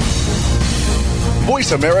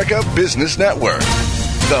 Voice America Business Network.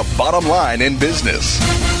 The bottom line in business.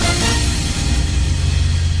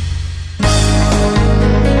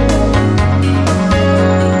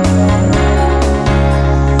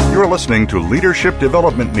 You're listening to Leadership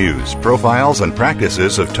Development News, Profiles and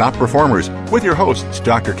Practices of Top Performers with your hosts,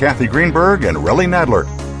 Dr. Kathy Greenberg and Relly Nadler.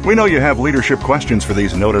 We know you have leadership questions for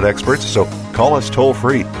these noted experts, so call us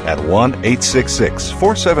toll-free at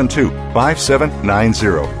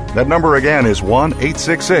 1-866-472-5790. That number again is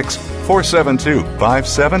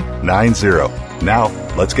 1-866-472-5790. Now,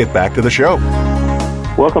 let's get back to the show.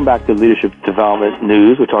 Welcome back to Leadership Development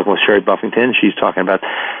News. We're talking with Sherry Buffington. She's talking about,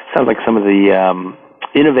 sounds like some of the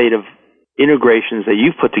innovative integrations that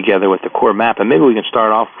you've put together with the CORE map. And maybe we can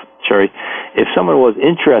start off, Sherry, if someone was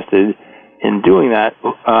interested in doing that,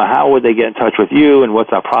 how would they get in touch with you, and what's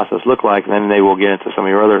that process look like? And then they will get into some of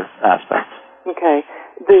your other aspects. Okay.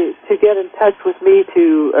 To get in touch with me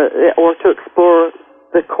or to explore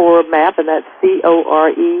the CORE map, and that's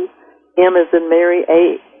CORE, M as in Mary,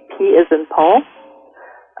 A, P as in Paul.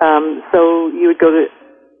 So you would go to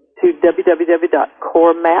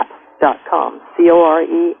www.coremap.com, CORE,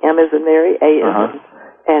 M as in Mary, A as in,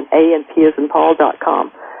 and A and P as in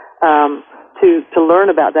Paul.com. To learn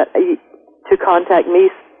about that, to contact me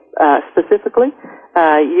specifically,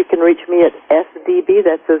 you can reach me at SDB,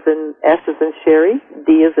 that's as in S as in Sherry,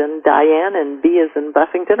 D as in Diane, and B as in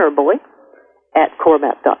Buffington or boy, at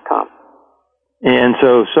coremap.com. And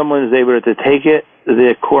so someone is able to take it,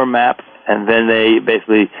 the CORE map, and then they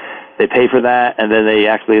pay for that, and then they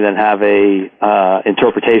actually then have a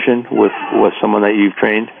interpretation with someone that you've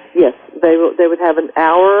trained? Yes, They would have an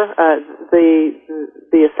hour.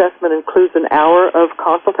 The assessment includes an hour of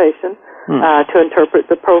consultation to interpret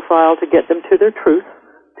the profile, to get them to their truth,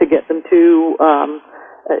 to get them to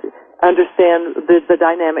understand the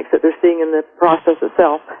dynamics that they're seeing in the process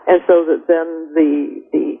itself, and so that then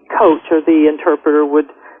the coach or the interpreter would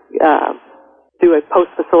do a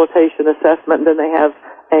post-facilitation assessment, and then they have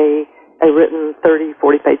a written 30,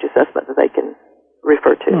 40-page assessment that they can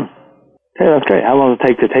refer to. Okay, that's great. How long does it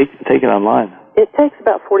take to take it online? It takes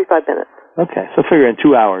about 45 minutes. Okay, so figure in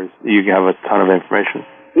 2 hours you can have a ton of information.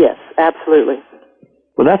 Yes, absolutely.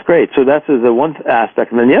 Well, that's great. So that's the one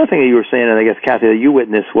aspect. And then the other thing that you were saying, and I guess, Kathy, that you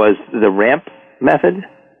witnessed was the RAMP method.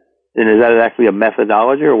 And is that actually a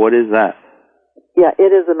methodology, or what is that? Yeah,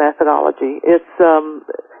 it is a methodology. It's,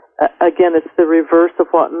 again, it's the reverse of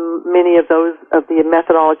what many of the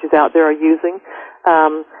methodologies out there are using.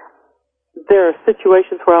 There are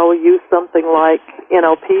situations where I will use something like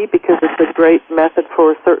NLP because it's a great method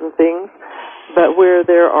for certain things, but where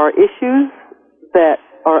there are issues that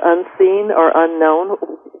are unseen or unknown,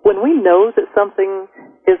 when we know that something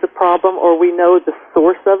is a problem or we know the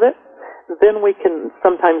source of it, then we can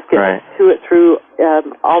sometimes get to it through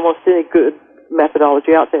almost any good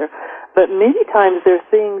methodology out there. But many times there are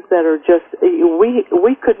things that are just,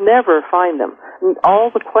 we could never find them.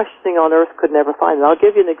 All the questioning on earth could never find them. I'll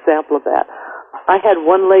give you an example of that. I had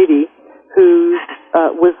one lady who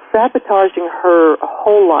was sabotaging her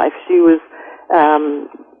whole life. She was,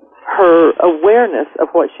 her awareness of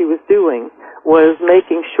what she was doing was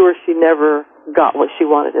making sure she never got what she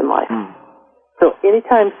wanted in life. So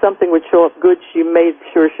anytime something would show up good, she made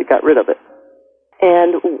sure she got rid of it.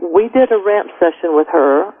 And we did a ramp session with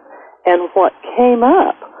her, and what came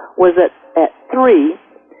up was that at 3,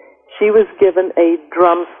 she was given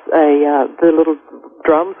the little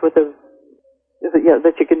drums with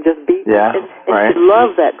that you can just beat. Yeah, and she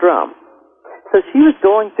loved that drum. So she was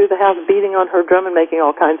going through the house beating on her drum and making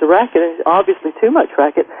all kinds of racket, and obviously too much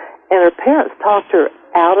racket. And her parents talked her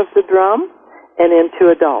out of the drum and into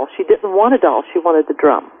a doll. She didn't want a doll. She wanted the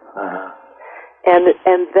drum. And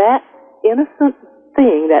that innocent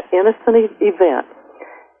thing, that innocent event,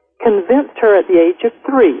 convinced her at the age of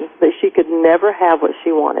 3 that she could never have what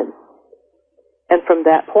she wanted. And from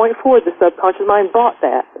that point forward, the subconscious mind bought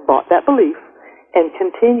that belief and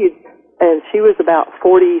continued, and she was about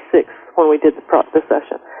 46 when we did the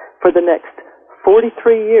session. For the next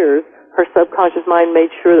 43 years, her subconscious mind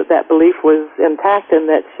made sure that belief was intact and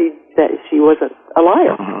that she wasn't a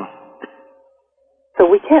liar. So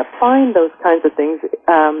we can't find those kinds of things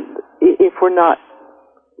if we're not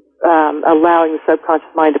allowing the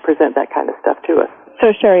subconscious mind to present that kind of stuff to us.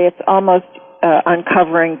 So, Sherry, it's almost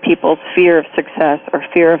uncovering people's fear of success or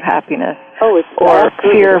fear of happiness or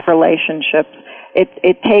fear of relationships.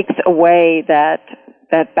 It takes away that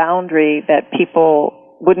boundary that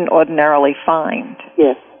people wouldn't ordinarily find.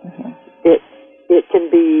 Yes. It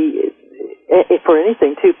can be for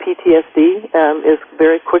anything too. PTSD is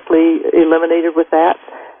very quickly eliminated with that.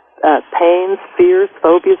 Pains, fears,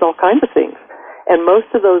 phobias, all kinds of things. And most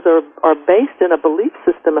of those are based in a belief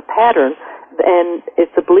system, a pattern, and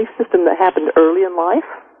it's a belief system that happened early in life,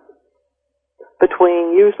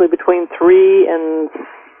 usually between 3 and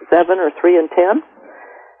 7 or 3 and 10,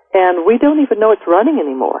 and we don't even know it's running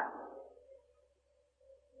anymore.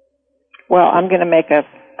 Well, I'm going to make a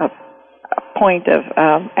point of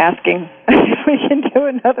asking if we can do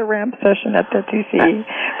another ramp session at the TCE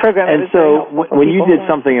program. And so when you did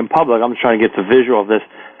something in public, I'm trying to get the visual of this,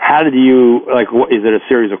 how did you, is it a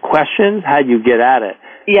series of questions? How do you get at it?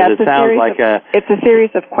 Yeah, it's a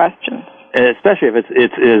series of questions. And especially if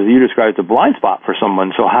it's as you described, it's a blind spot for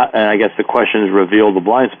someone. So and I guess the questions reveal the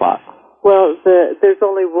blind spot. Well, there's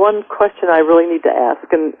only one question I really need to ask,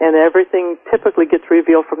 and everything typically gets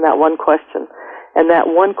revealed from that one question. And that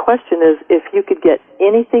one question is, if you could get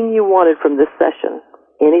anything you wanted from this session,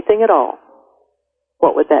 anything at all,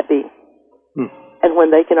 what would that be? And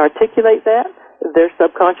when they can articulate that, their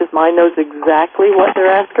subconscious mind knows exactly what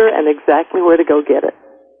they're after and exactly where to go get it.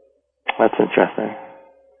 That's interesting.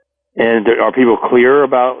 And are people clear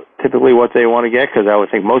about typically what they want to get? Because I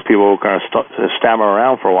would think most people will kind of stammer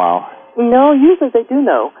around for a while. No, usually they do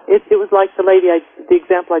know. It was like the lady, the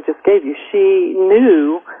example I just gave you. She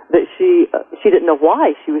knew that she didn't know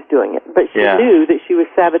why she was doing it, but she knew that she was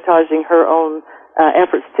sabotaging her own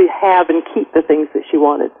efforts to have and keep the things that she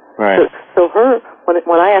wanted. Right. So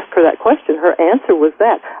when I asked her that question, her answer was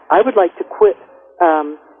that I would like to quit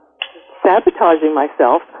sabotaging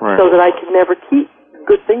myself so that I can never keep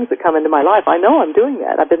good things that come into my life. I know I'm doing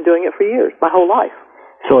that. I've been doing it for years, my whole life.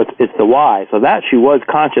 So it's the why. So that she was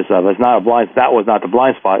conscious of. It's not that was not the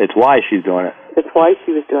blind spot. It's why she's doing it. It's why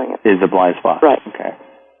she was doing it. Is the blind spot. Right. Okay.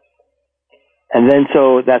 And then,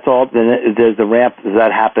 so that's all. Then does the ramp? Does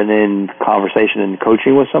that happen in conversation and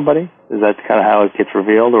coaching with somebody? Is that kind of how it gets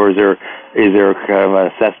revealed, or is there kind of an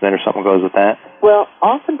assessment or something goes with that? Well,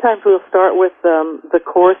 oftentimes we'll start with the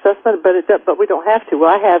core assessment, but we don't have to.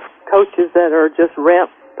 I have coaches that are just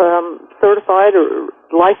ramp certified or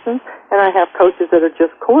licensed, and I have coaches that are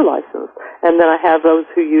just core licensed, and then I have those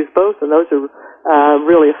who use both, and those are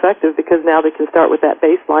really effective because now they can start with that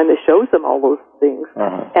baseline that shows them all those things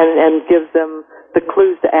and gives them the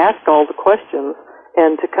clues to ask all the questions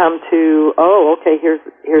and to come to, oh, okay, here's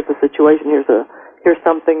the situation, here's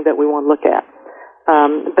something that we want to look at.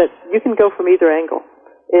 But you can go from either angle.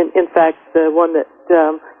 In fact, the one that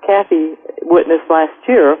Kathy witnessed last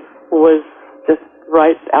year was just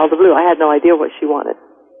right out of the blue. I had no idea what she wanted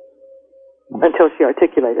until she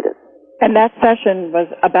articulated it. And that session was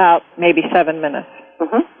about maybe 7 minutes.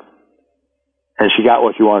 Mm-hmm. And she got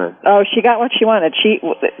what she wanted. Oh, she got what she wanted.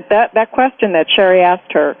 That question that Sherry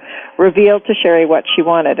asked her revealed to Sherry what she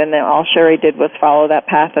wanted, and then all Sherry did was follow that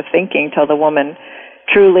path of thinking till the woman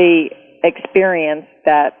truly experienced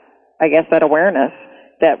that, I guess, that awareness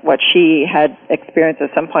that what she had experienced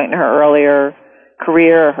at some point in her earlier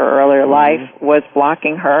career, her earlier life, was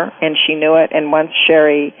blocking her, and she knew it. And once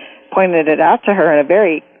Sherry pointed it out to her in a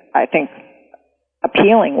very, I think,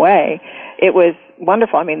 appealing way, it was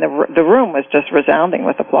wonderful. I mean, the room was just resounding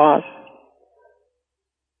with applause.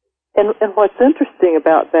 And what's interesting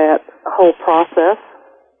about that whole process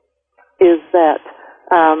is that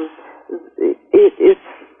it's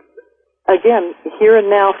again here and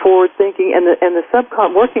now, forward thinking, and the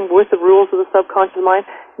working with the rules of the subconscious mind,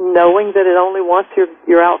 knowing that it only wants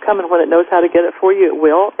your outcome, and when it knows how to get it for you, it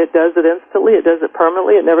will. It does it instantly. It does it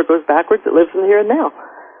permanently. It never goes backwards. It lives in the here and now.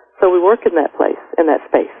 So we work in that place, in that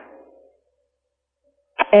space.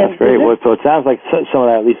 That's great. Well, so it sounds like some of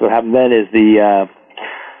that, at least what happened then, is the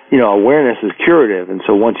awareness is curative, and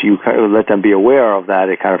so once you kind of let them be aware of that,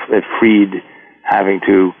 it freed having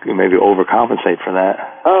to maybe overcompensate for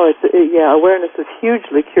that. Oh, awareness is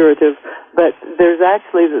hugely curative, but there's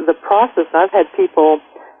actually the process. I've had people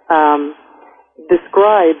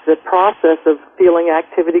describe the process of feeling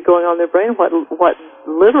activity going on in their brain. What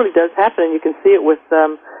literally does happen, and you can see it with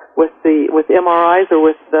MRIs or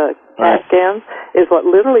with the CAT scans, is what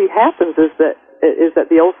literally happens is that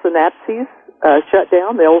the old synapses shut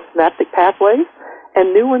down, the old synaptic pathways,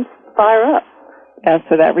 and new ones fire up. Yeah,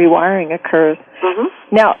 so that rewiring occurs.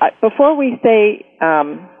 Mm-hmm. Now, before we say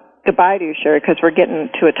goodbye to you, Sherry, because we're getting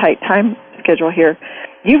to a tight time schedule here,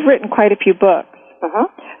 you've written quite a few books.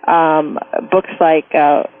 Books like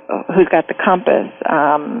Who's Got the Compass,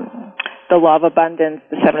 The Law of Abundance,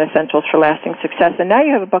 The 7 Essentials for Lasting Success, and now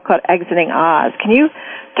you have a book called Exiting Oz. Can you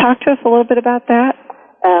talk to us a little bit about that?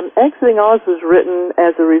 Exiting Oz was written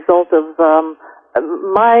as a result of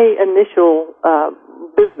my initial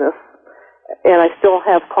business, and I still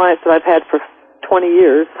have clients that I've had for 20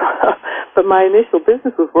 years, but my initial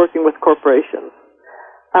business was working with corporations.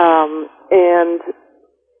 And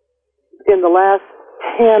in the last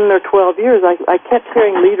 10 or 12 years, I kept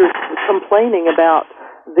hearing leaders complaining about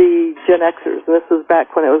the Gen Xers, and this was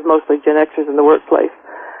back when it was mostly Gen Xers in the workplace.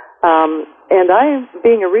 And I,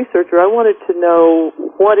 being a researcher, I wanted to know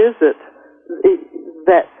what is it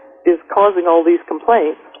that is causing all these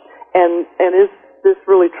complaints, and is this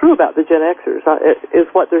really true about the Gen Xers? Is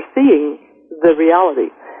what they're seeing the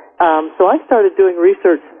reality? So I started doing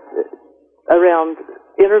research around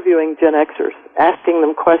interviewing Gen Xers, asking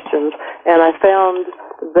them questions, and I found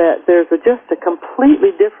that there's just a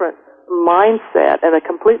completely different mindset and a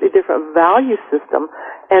completely different value system,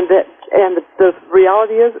 and the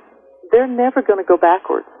reality is they're never going to go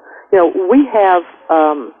backwards. We have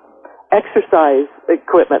exercise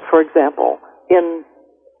equipment, for example, in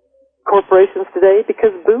corporations today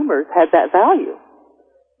because boomers had that value.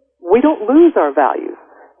 We don't lose our values.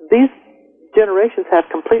 These generations have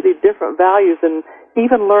completely different values and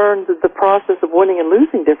even learned the process of winning and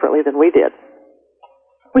losing differently than we did,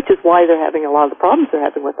 which is why they're having a lot of the problems they're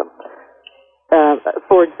having with them.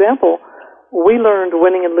 For example, we learned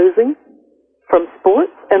winning and losing from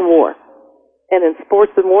sports and war. And in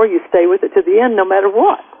sports and war, you stay with it to the end no matter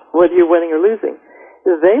what, whether you're winning or losing.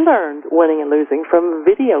 They learned winning and losing from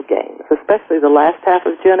video games, especially the last half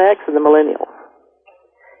of Gen X and the millennials.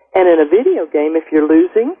 And in a video game, if you're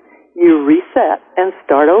losing, you reset and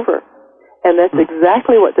start over. And that's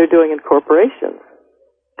exactly what they're doing in corporations.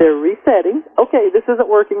 They're resetting. Okay, this isn't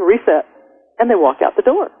working, reset. And they walk out the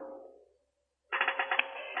door.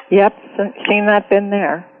 Yep, seen that, been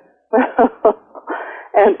there.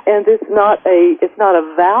 And it's not a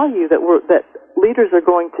value that leaders are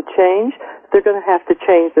going to change. they're going to have to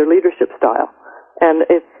change their leadership style. And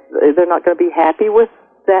they're not going to be happy with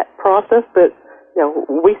that process, but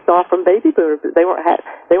we saw from baby boomers that they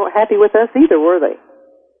weren't happy with us either, were they?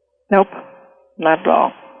 Nope, not at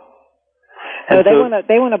all. So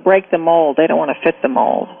they want to break the mold. They don't want to fit the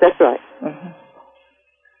mold. That's right. Mm-hmm.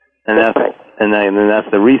 And that's right. And then that's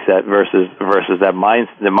the reset versus that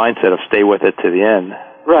the mindset of stay with it to the end.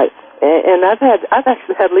 Right. And I've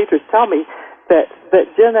actually had leaders tell me that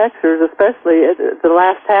Gen Xers, especially the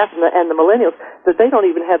last half and the millennials, that they don't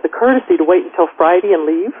even have the courtesy to wait until Friday and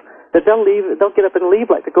leave. That they'll get up and leave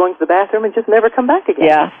like they're going to the bathroom and just never come back again.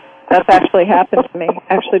 Yeah. That's actually happened to me.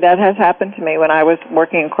 Actually, that has happened to me when I was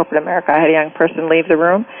working in corporate America. I had a young person leave the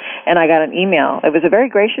room, and I got an email. It was a very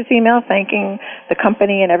gracious email thanking the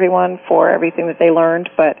company and everyone for everything that they learned,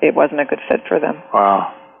 but it wasn't a good fit for them.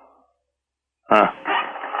 Wow. Huh.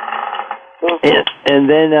 And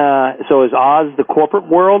then, so is Oz the corporate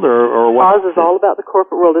world, or what? Oz is all about the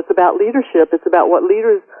corporate world. It's about leadership. It's about what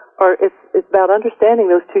leaders are. It's about understanding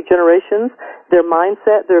those two generations, their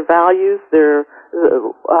mindset, their values, their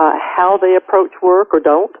how they approach work or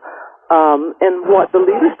don't, and what the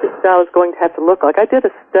leadership style is going to have to look like. I did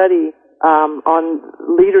a study on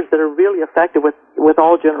leaders that are really effective with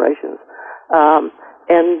all generations,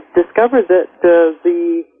 and discovered that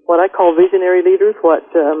the what I call visionary leaders, what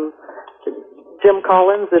Jim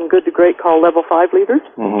Collins and Good to Great call level 5 leaders,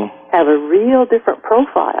 mm-hmm. have a real different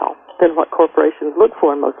profile than what corporations look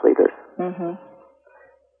for in most leaders. Mm-hmm.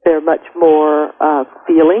 They're much more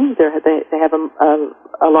feeling. They have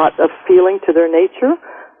a lot of feeling to their nature.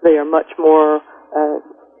 They are much more.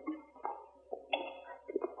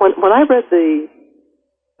 When I read the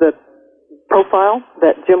profile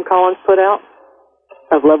that Jim Collins put out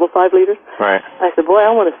of level 5 leaders, right. I said, boy, I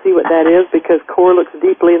want to see what that is, because CORE looks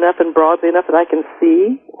deeply enough and broadly enough that I can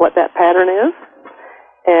see what that pattern is.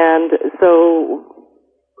 And so,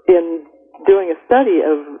 in doing a study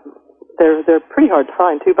of They're pretty hard to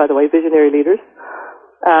find, too, by the way, visionary leaders.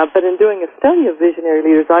 But in doing a study of visionary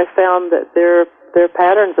leaders, I found that their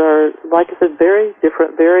patterns are, like I said, very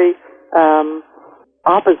different, very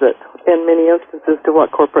opposite in many instances to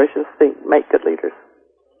what corporations think make good leaders.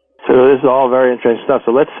 So this is all very interesting stuff.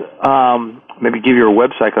 So let's maybe give your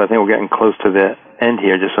website, because I think we're getting close to the end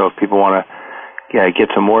here, just so if people want to get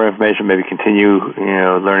some more information, maybe continue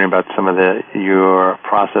learning about some of your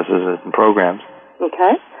processes and programs.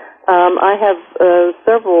 Okay. I have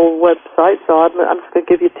several websites, so I'm just going to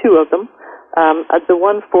give you two of them. The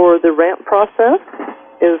one for the RAMP process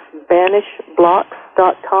is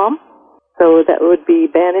banishblocks.com. So that would be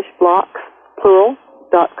banishblocks,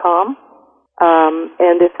 plural.com.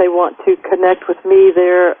 And if they want to connect with me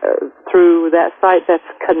there through that site, that's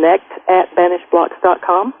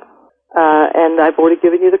connect@banishblocks.com. And I've already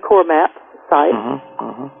given you the CORE map site. Mm-hmm.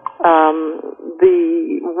 Mm-hmm.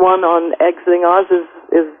 The one on Exiting Oz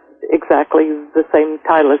is exactly the same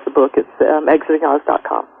title as the book. It's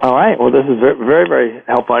exitingoz.com. All right. Well, this is very, very, very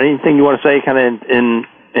helpful. Anything you want to say kind of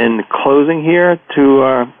in closing here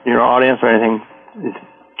to your audience, or anything,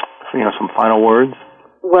 some final words?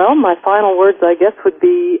 Well, my final words, I guess, would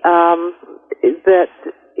be that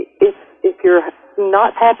if you're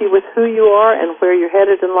not happy with who you are and where you're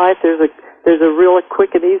headed in life, there's a real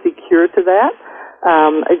quick and easy cure to that.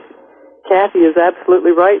 Kathy is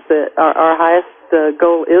absolutely right that our highest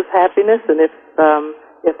goal is happiness, and if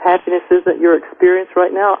happiness isn't your experience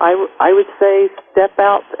right now, I would say step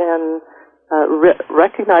out and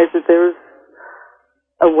recognize that there's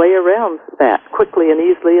a way around that quickly and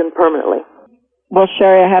easily and permanently. Well,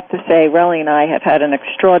 Sherry, I have to say, Relly and I have had an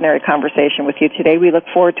extraordinary conversation with you today. We look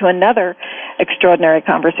forward to another extraordinary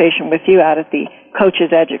conversation with you out at the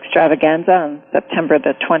Coach's Edge Extravaganza on September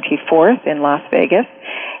the 24th in Las Vegas.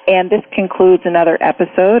 And this concludes another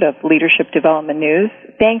episode of Leadership Development News.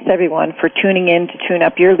 Thanks, everyone, for tuning in to tune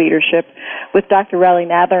up your leadership with Dr. Relly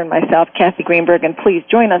Nadler and myself, Kathy Greenberg. And please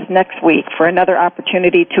join us next week for another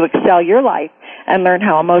opportunity to excel your life and learn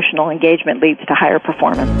how emotional engagement leads to higher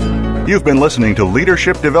performance. You've been listening to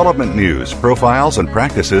Leadership Development News, profiles and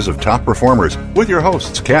practices of top performers with your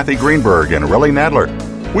hosts, Kathy Greenberg and Relly Nadler.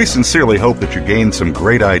 We sincerely hope that you gained some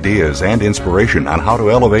great ideas and inspiration on how to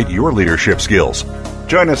elevate your leadership skills.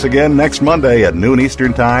 Join us again next Monday at noon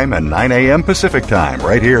Eastern Time and 9 a.m. Pacific Time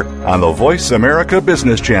right here on the Voice America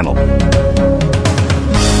Business Channel.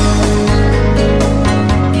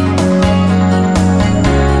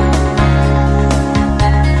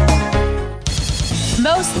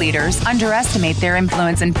 Most leaders underestimate their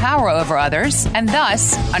influence and power over others and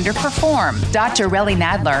thus underperform. Dr. Relly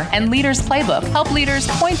Nadler and Leaders Playbook help leaders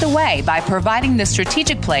point the way by providing the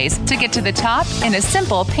strategic plays to get to the top in a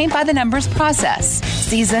simple paint-by-the-numbers process.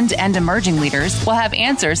 Seasoned and emerging leaders will have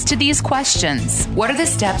answers to these questions. What are the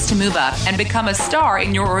steps to move up and become a star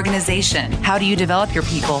in your organization? How do you develop your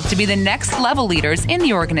people to be the next level leaders in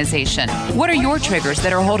the organization? What are your triggers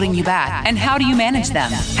that are holding you back, and how do you manage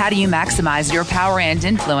them? How do you maximize your power and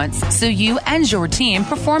influence so you and your team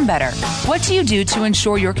perform better? What do you do to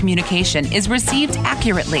ensure your communication is received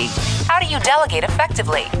accurately? How do you delegate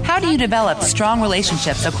effectively? How do you develop strong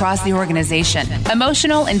relationships across the organization?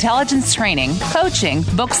 Emotional intelligence training, coaching,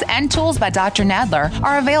 books, and tools by Dr. Nadler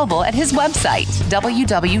are available at his website,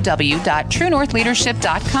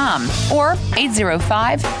 www.truenorthleadership.com or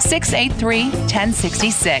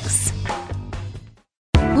 805-683-1066.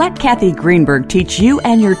 Let Kathy Greenberg teach you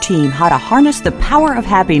and your team how to harness the power of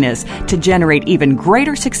happiness to generate even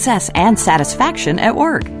greater success and satisfaction at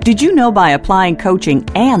work. Did you know by applying coaching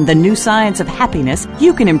and the new science of happiness,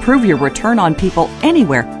 you can improve your return on people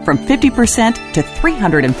anywhere from 50% to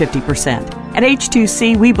 350%? At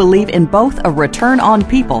H2C, we believe in both a return on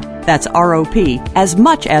people, that's ROP, as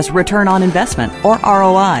much as return on investment, or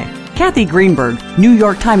ROI. Kathy Greenberg, New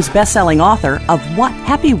York Times bestselling author of What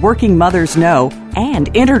Happy Working Mothers Know and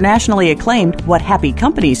internationally acclaimed What Happy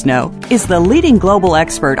Companies Know, is the leading global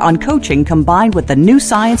expert on coaching combined with the new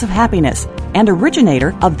science of happiness and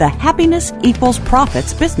originator of the Happiness Equals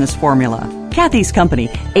Profits business formula. Kathy's company,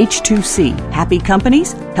 H2C, Happy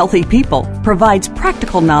Companies, Healthy People, provides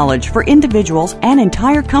practical knowledge for individuals and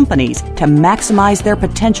entire companies to maximize their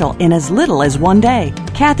potential in as little as one day.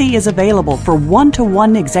 Kathy is available for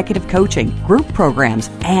one-to-one executive coaching, group programs,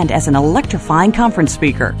 and as an electrifying conference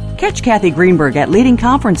speaker. Catch Kathy Greenberg at leading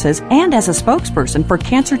conferences and as a spokesperson for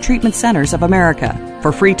Cancer Treatment Centers of America.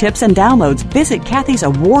 For free tips and downloads, visit Kathy's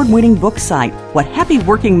award-winning book site,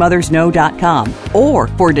 whathappyworkingmothersknow.com. Or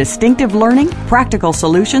for distinctive learning, practical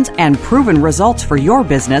solutions, and proven results for your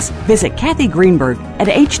business, visit Kathy Greenberg at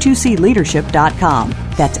h2cleadership.com.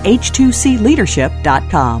 That's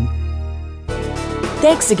h2cleadership.com.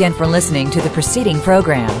 Thanks again for listening to the preceding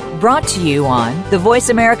program, brought to you on the Voice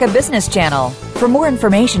America Business Channel. For more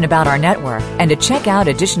information about our network and to check out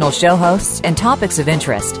additional show hosts and topics of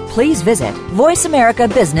interest, please visit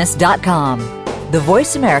voiceamericabusiness.com. The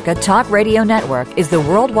Voice America Talk Radio Network is the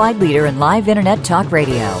worldwide leader in live Internet talk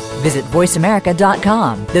radio. Visit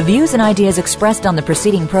voiceamerica.com. The views and ideas expressed on the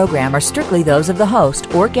preceding program are strictly those of the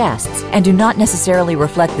host or guests and do not necessarily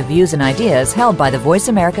reflect the views and ideas held by the Voice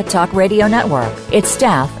America Talk Radio Network, its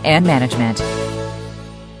staff, and management.